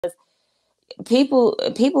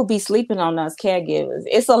people be sleeping on us caregivers.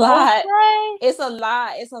 It's a lot. Okay. It's a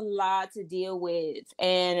lot to deal with,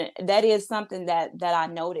 and that is something that I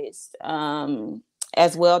noticed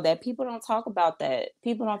as well, that people don't talk about. That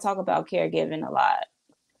people don't talk about caregiving a lot.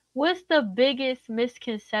 What's the biggest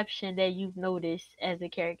misconception that you've noticed as a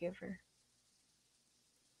caregiver?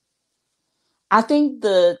 I think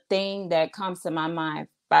the thing that comes to my mind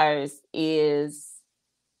first is,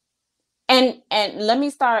 and let me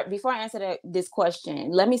start before I answer this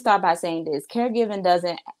question. Let me start by saying this: caregiving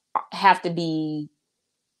doesn't have to be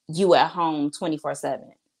you at home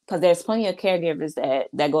 24/7, because there's plenty of caregivers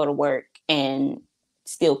that go to work and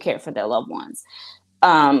still care for their loved ones.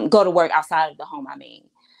 Go to work outside of the home, I mean.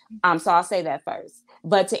 So I'll say that first.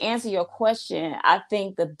 But to answer your question, I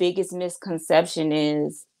think the biggest misconception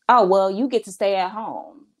is, oh well, you get to stay at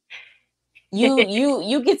home. You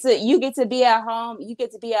get to be at home. You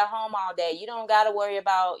get to be at home all day. You don't got to worry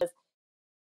about